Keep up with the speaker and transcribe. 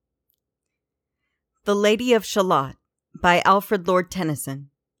The Lady of Shalott by Alfred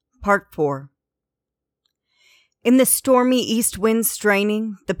Tennyson. Part 4. In the stormy east wind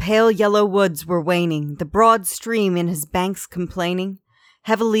straining, the pale yellow woods were waning, the broad stream in his banks complaining,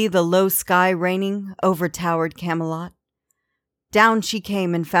 heavily the low sky raining, overtowered Camelot. Down she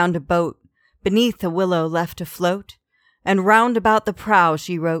came and found a boat, beneath a willow left afloat, and round about the prow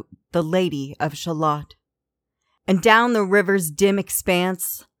she wrote, The Lady of Shalott. And down the river's dim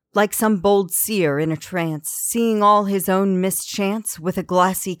expanse, like some bold seer in a trance, seeing all his own mischance with a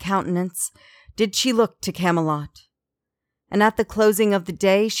glassy countenance, did she look to Camelot. And at the closing of the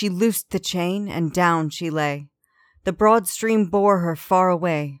day she loosed the chain, and down she lay. The broad stream bore her far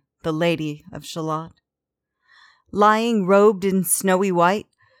away, the Lady of Shalott. Lying robed in snowy white,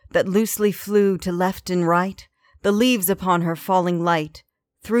 that loosely flew to left and right, the leaves upon her falling light,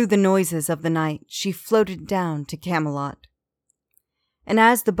 through the noises of the night, she floated down to Camelot. And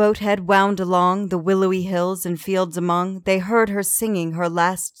as the boat-head wound along the willowy hills and fields among, they heard her singing her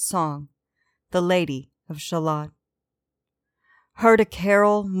last song, the Lady of Shalott. Heard a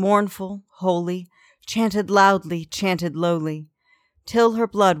carol, mournful, holy, chanted loudly, chanted lowly, till her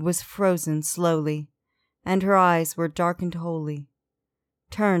blood was frozen slowly, and her eyes were darkened wholly,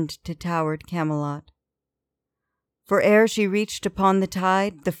 turned to towered Camelot. For ere she reached upon the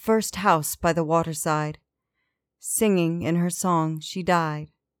tide the first house by the waterside, singing in her song she died,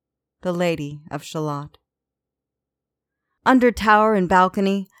 the Lady of Shalott. Under tower and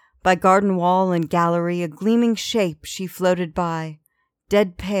balcony, by garden wall and gallery, a gleaming shape she floated by,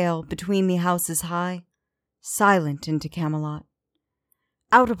 dead pale between the houses high, silent into Camelot.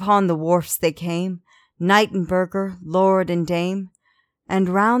 Out upon the wharfs they came, knight and burgher, lord and dame, and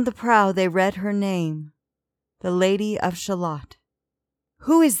round the prow they read her name, the Lady of Shalott.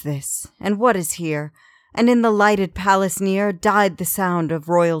 Who is this, and what is here? And in the lighted palace near died the sound of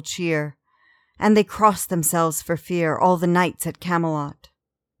royal cheer, and they crossed themselves for fear, all the knights at Camelot.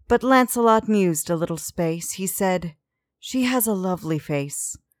 But Lancelot mused a little space. He said, She has a lovely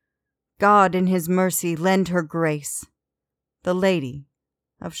face. God in his mercy lend her grace, the Lady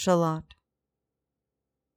of Shalott.